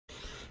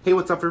Hey,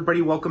 what's up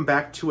everybody? Welcome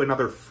back to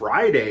another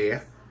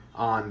Friday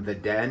on The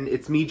Den.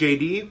 It's me,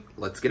 JD.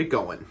 Let's get it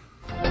going.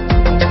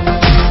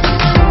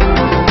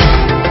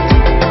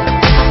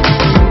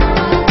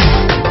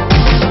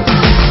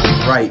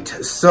 Right,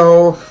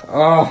 so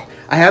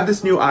I have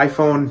this new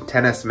iPhone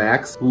XS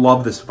Max.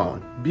 Love this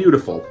phone.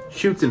 Beautiful.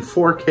 Shoots in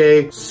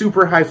 4K,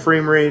 super high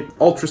frame rate,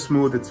 ultra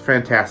smooth. It's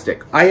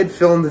fantastic. I had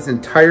filmed this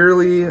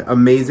entirely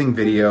amazing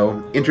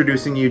video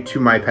introducing you to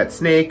my pet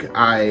snake.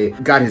 I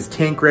got his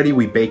tank ready.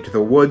 We baked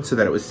the wood so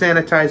that it was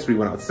sanitized. We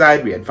went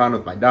outside. We had fun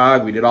with my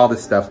dog. We did all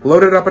this stuff.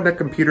 Loaded up on the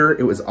computer.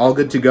 It was all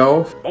good to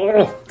go.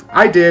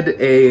 I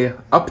did a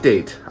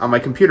update on my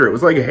computer. It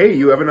was like, hey,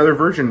 you have another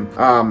version.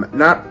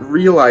 Not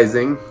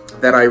realizing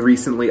that I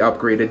recently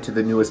upgraded to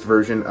the newest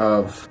version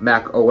of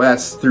Mac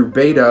OS through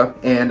beta,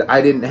 and I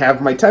didn't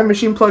have my time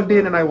machine plugged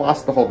in and I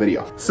lost the whole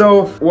video.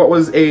 So what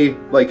was a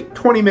like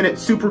 20-minute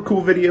super cool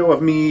video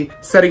of me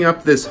setting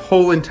up this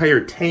whole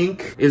entire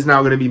tank is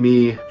now gonna be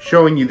me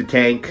showing you the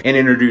tank and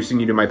introducing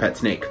you to my pet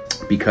snake,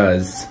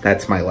 because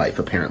that's my life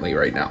apparently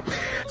right now.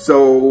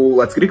 So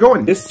let's get it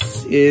going.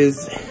 This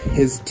is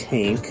his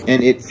tank,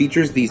 and it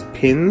features these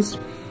pins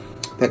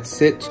that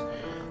sit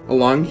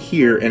along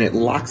here and it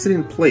locks it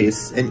in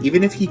place, and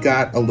even if he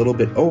got a little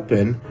bit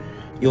open,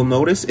 you'll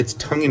notice it's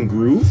tongue and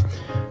groove,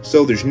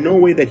 so there's no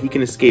way that he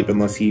can escape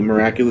unless he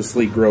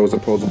miraculously grows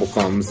opposable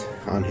thumbs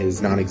on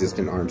his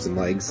non-existent arms and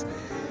legs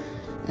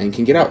and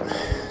can get out.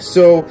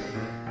 So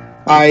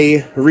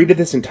I redid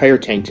this entire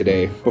tank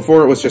today.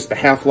 Before it was just the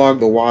half log,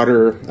 the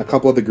water, a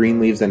couple of the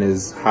green leaves, and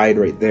his hide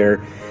right there,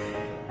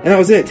 and that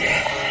was it.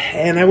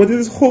 And I went through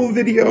this whole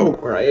video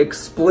where I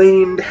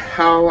explained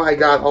how I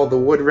got all the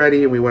wood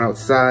ready, and we went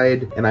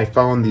outside and I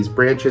found these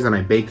branches and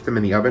I baked them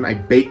in the oven. I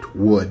baked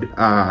wood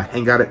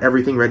and got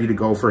everything ready to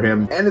go for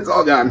him, and it's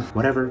all gone.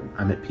 Whatever,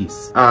 I'm at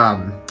peace.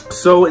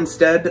 So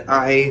instead,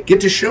 I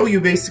get to show you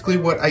basically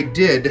what I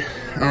did.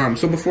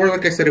 So before,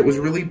 like I said, it was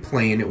really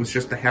plain. It was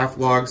just the half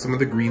log, some of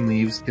the green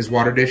leaves, his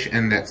water dish,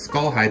 and that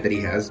skull hide that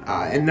he has.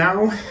 And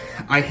now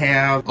I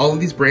have all of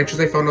these branches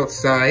I found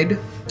outside.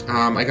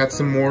 I got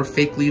some more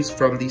fake leaves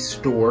from the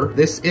store.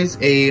 This is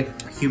a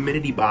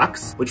humidity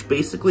box, which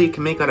basically it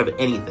can make out of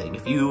anything.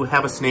 If you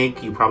have a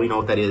snake, you probably know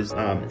what that is.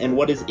 And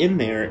what is in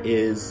there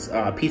is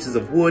pieces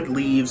of wood,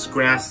 leaves,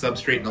 grass,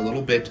 substrate, and a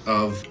little bit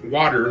of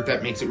water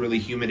that makes it really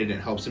humid and it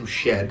helps him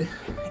shed.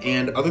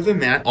 And other than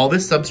that, all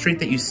this substrate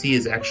that you see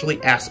is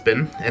actually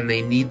aspen, and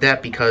they need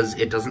that because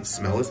it doesn't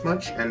smell as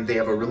much, and they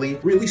have a really,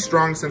 really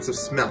strong sense of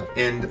smell.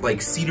 And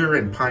like cedar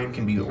and pine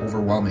can be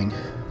overwhelming.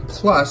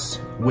 Plus,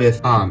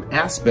 with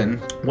aspen,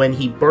 when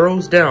he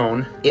burrows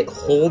down, it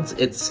holds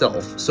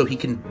itself so he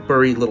can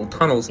bury little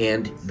tunnels,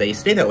 and they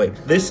stay that way.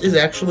 This is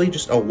actually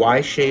just a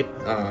Y-shaped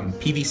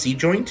PVC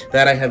joint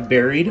that I have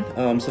buried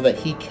so that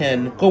he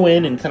can go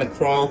in and kind of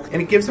crawl,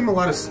 and it gives him a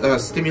lot of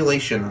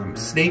stimulation.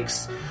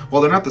 Snakes,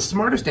 well, they're not the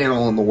smartest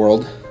animal in the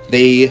world.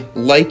 They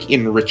like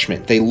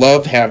enrichment. They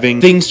love having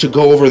things to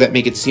go over that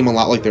make it seem a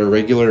lot like their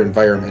regular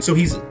environment. So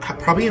he's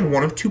probably in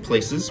one of two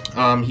places.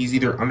 He's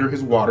either under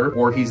his water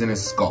or he's in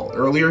his skull.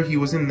 Earlier he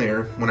was in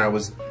there when I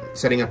was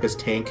setting up his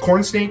tank.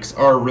 Corn snakes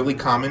are a really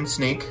common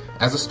snake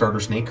as a starter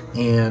snake,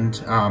 and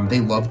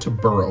they love to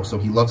burrow, so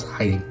he loves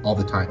hiding all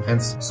the time,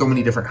 hence so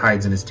many different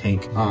hides in his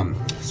tank.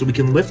 So we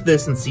can lift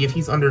this and see if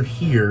he's under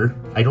here.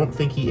 I don't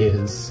think he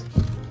is.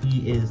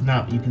 He is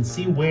not. You can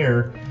see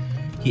where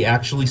he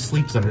actually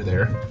sleeps under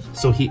there.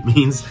 So he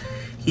means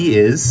he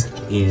is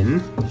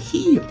in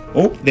here.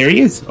 Oh, there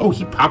he is. Oh,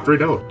 he popped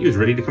right out. He was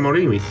ready to come out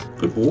anyway.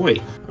 Good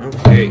boy.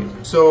 Okay,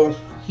 so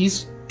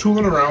he's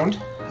tooling around.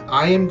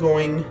 I am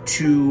going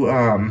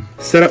to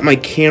set up my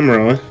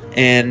camera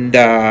and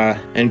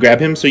grab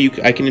him so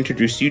I can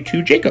introduce you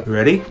to Jacob.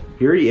 Ready?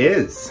 Here he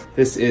is.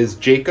 This is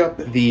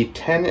Jacob, the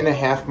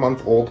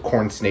 10.5-month-old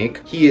corn snake.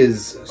 He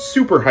is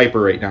super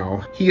hyper right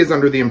now. He is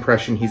under the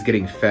impression he's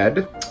getting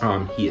fed.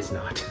 He is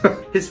not.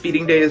 His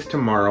feeding day is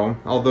tomorrow,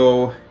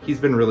 although he's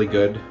been really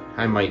good.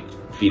 I might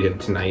feed him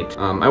tonight.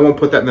 I won't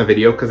put that in the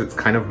video because it's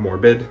kind of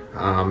morbid.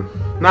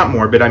 Not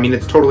morbid, I mean,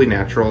 it's totally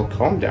natural.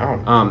 Calm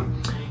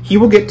down. He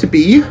will get to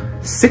be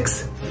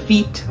 6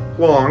 feet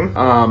long,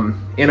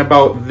 and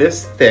about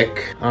this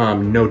thick.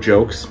 No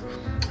jokes.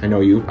 I know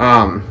you.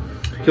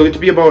 He'll get to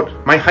be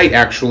about my height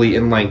actually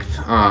in length.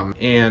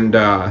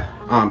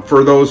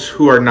 For those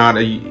who are not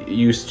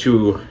used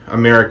to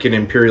American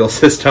imperial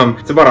system,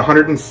 it's about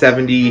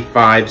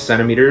 175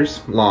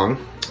 centimeters long.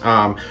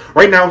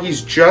 Right now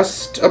he's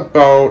just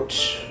about,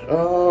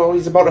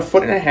 he's about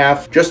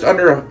 1.5 feet, just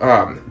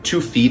under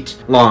 2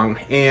 feet long,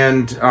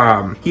 and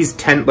he's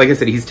 10, like I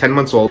said, he's 10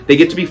 months old. They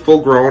get to be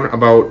full grown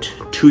about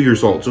 2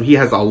 years old, so he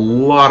has a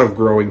lot of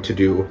growing to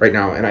do right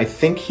now, and I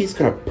think he's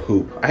gonna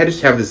poop. I had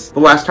to have this, the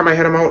last time I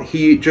had him out,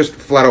 he just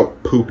flat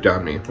out pooped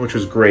on me, which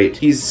was great.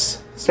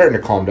 He's starting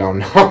to calm down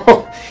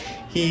now.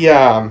 He,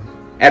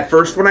 at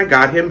first when I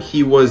got him,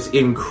 he was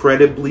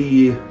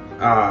incredibly,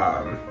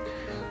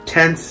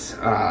 tense,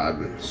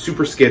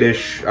 super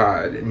skittish,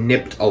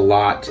 nipped a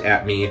lot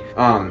at me.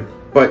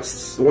 But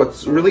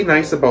what's really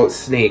nice about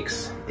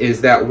snakes is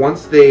that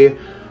once they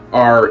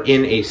are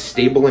in a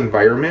stable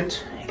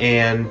environment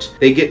and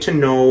they get to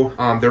know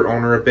their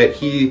owner a bit.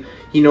 He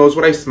knows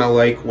what I smell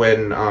like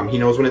when he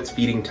knows when it's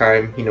feeding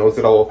time. He knows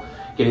that I'll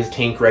get his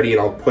tank ready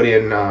and I'll put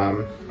in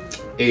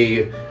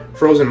a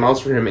frozen mouse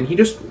for him, and he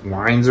just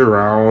whines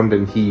around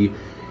and he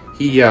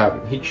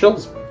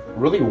chills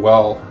really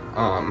well.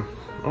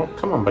 Oh,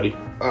 come on, buddy.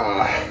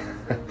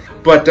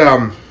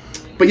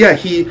 But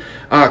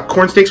yeah,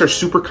 corn snakes are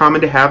super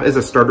common to have as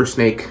a starter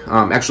snake.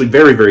 Actually,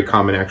 very, very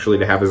common actually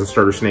to have as a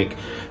starter snake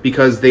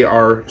because they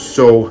are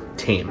so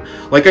tame.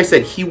 Like I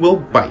said, he will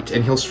bite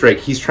and he'll strike.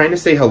 He's trying to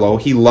say hello.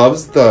 He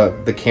loves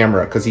the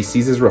camera because he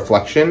sees his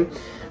reflection.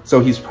 So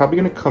he's probably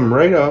gonna come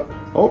right up.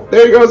 Oh,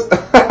 there he goes.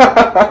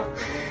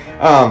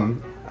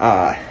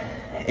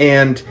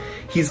 And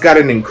he's got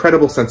an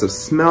incredible sense of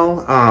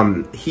smell.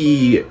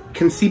 He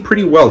can see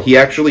pretty well.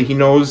 He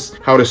knows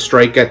how to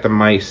strike at the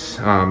mice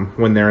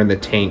when they're in the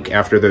tank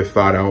after they're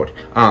thawed out.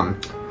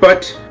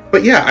 But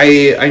yeah,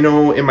 I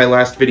know in my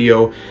last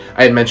video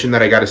I had mentioned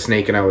that I got a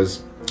snake and I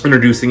was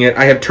introducing it.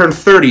 I have turned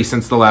 30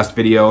 since the last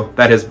video.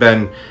 That has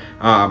been,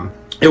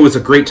 it was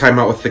a great time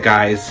out with the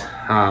guys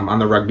on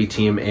the rugby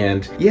team,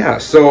 and yeah,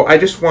 so I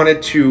just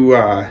wanted to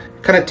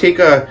kind of take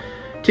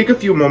a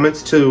few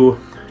moments to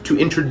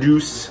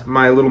introduce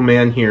my little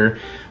man here.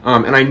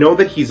 And I know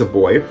that he's a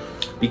boy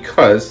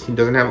because he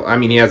doesn't have, I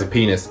mean, he has a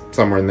penis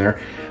somewhere in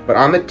there, but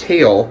on the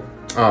tail,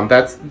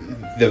 that's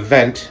the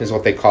vent is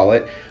what they call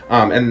it.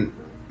 And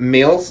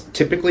males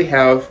typically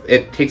have,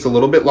 it takes a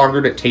little bit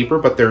longer to taper,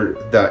 but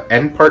the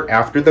end part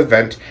after the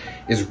vent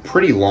is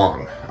pretty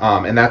long.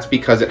 And that's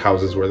because it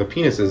houses where the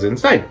penis is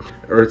inside,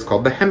 or it's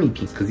called the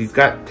hemipenis because he's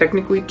got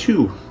technically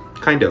two,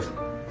 kind of.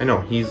 I know,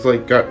 he's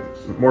like got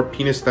more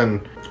penis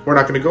than, we're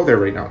not going to go there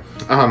right now.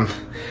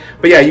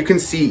 But yeah, you can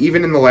see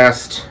even in the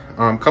last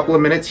couple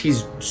of minutes,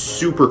 he's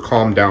super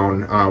calmed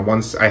down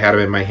once I had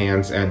him in my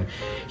hands and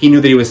he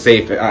knew that he was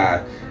safe.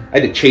 I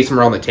had to chase him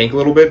around the tank a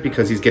little bit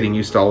because he's getting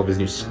used to all of his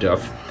new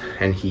stuff,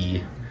 and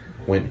he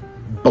went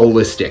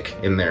ballistic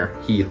in there.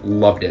 He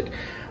loved it.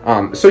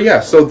 So yeah,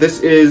 so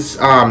this is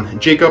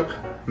Jacob,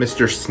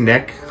 Mr.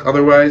 Snek,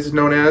 otherwise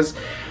known as.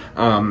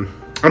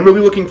 I'm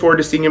really looking forward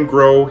to seeing him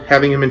grow,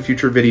 having him in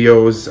future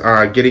videos,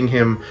 getting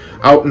him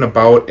out and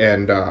about,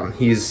 and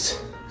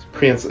his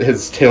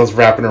tail's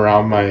wrapping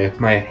around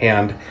my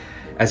hand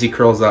as he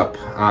curls up.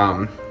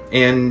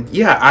 And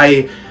yeah,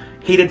 I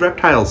hated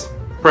reptiles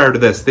prior to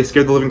this. They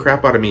scared the living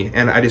crap out of me,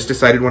 and I just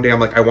decided one day, I'm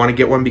like, I want to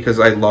get one because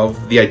I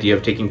love the idea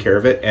of taking care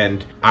of it,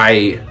 and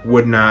I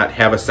would not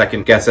have a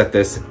second guess at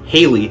this.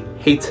 Haley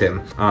hates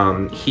him.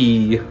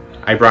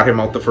 I brought him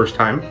out the first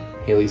time.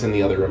 Haley's in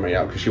the other room right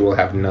now because she will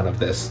have none of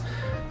this.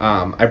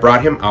 I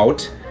brought him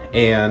out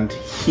and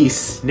he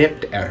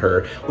snipped at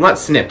her. Well, not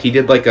snipped. He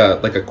did like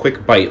a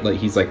quick bite. Like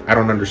he's like, I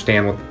don't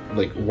understand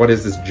what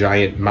is this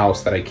giant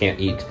mouse that I can't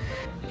eat?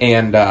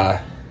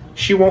 And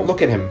she won't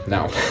look at him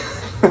now.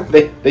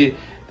 they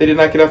did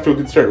not get off to a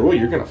good start. Oh,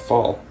 you're gonna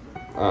fall.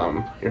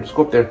 Here, just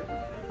go up there.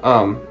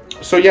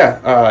 So yeah,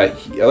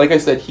 like I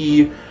said,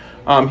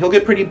 he'll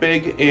get pretty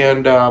big,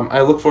 and I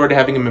look forward to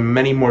having him in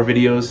many more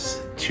videos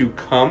to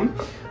come.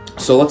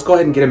 So let's go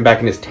ahead and get him back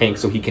in his tank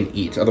so he can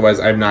eat. Otherwise,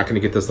 I'm not going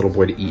to get this little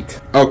boy to eat.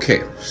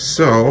 Okay,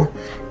 so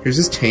here's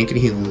his tank, and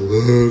he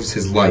loves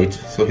his light.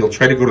 So he'll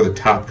try to go to the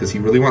top because he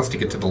really wants to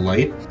get to the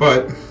light.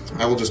 But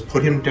I will just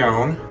put him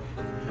down,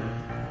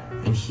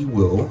 and he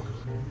will.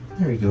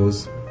 There he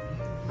goes.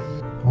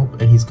 Oh,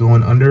 and he's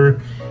going under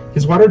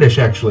his water dish,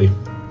 actually.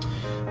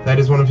 That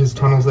is one of his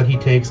tunnels that he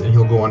takes, and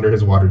he'll go under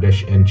his water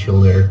dish and chill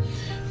there.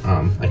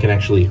 I can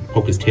actually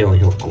poke his tail, and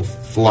he'll go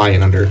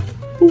flying under.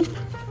 Boop,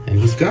 and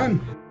he's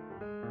gone.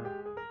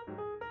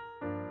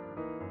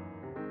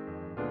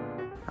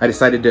 I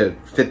decided to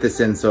fit this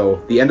in,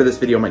 so the end of this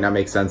video might not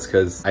make sense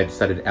because I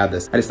decided to add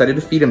this. I decided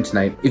to feed him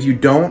tonight. If you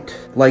don't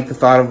like the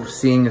thought of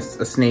seeing a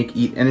snake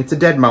eat, and it's a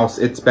dead mouse,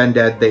 it's been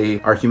dead, they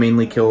are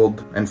humanely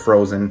killed and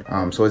frozen,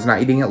 so it's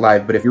not eating it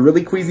live, but if you're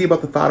really queasy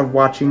about the thought of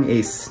watching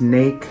a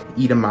snake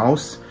eat a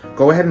mouse,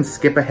 go ahead and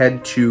skip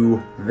ahead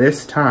to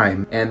this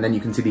time, and then you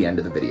can see the end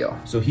of the video.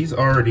 So he's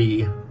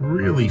already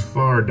really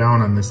far down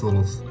on this on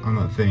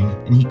that thing,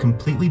 and he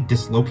completely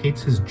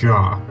dislocates his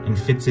jaw and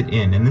fits it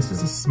in. And this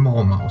is a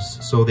small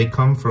mouse, so they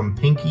come from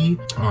pinky,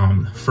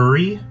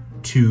 furry,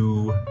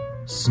 to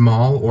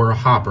small or a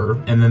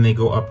hopper, and then they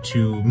go up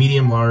to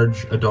medium,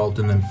 large, adult,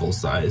 and then full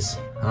size.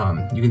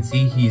 You can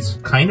see he's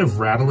kind of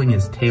rattling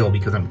his tail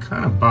because I'm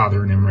kind of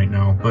bothering him right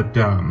now. But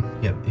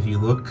yep, if you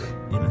look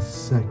in a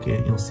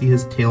second, you'll see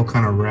his tail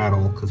kind of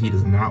rattle because he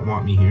does not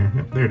want me here.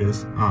 Yep, there it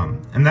is.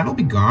 And that'll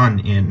be gone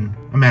in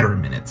a matter of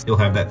minutes. You'll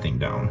have that thing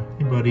down.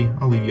 Hey buddy,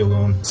 I'll leave you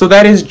alone. So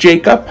that is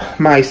Jacob,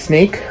 my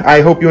snake.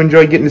 I hope you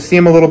enjoyed getting to see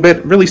him a little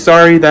bit. Really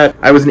sorry that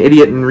I was an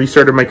idiot and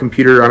restarted my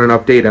computer on an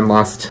update and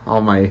lost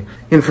all my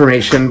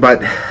information,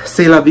 but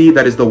c'est la vie,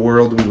 that is the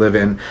world we live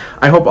in.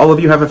 I hope all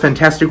of you have a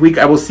fantastic week.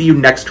 I will see you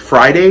next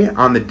Friday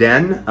on The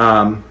Den.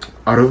 Au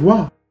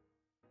revoir.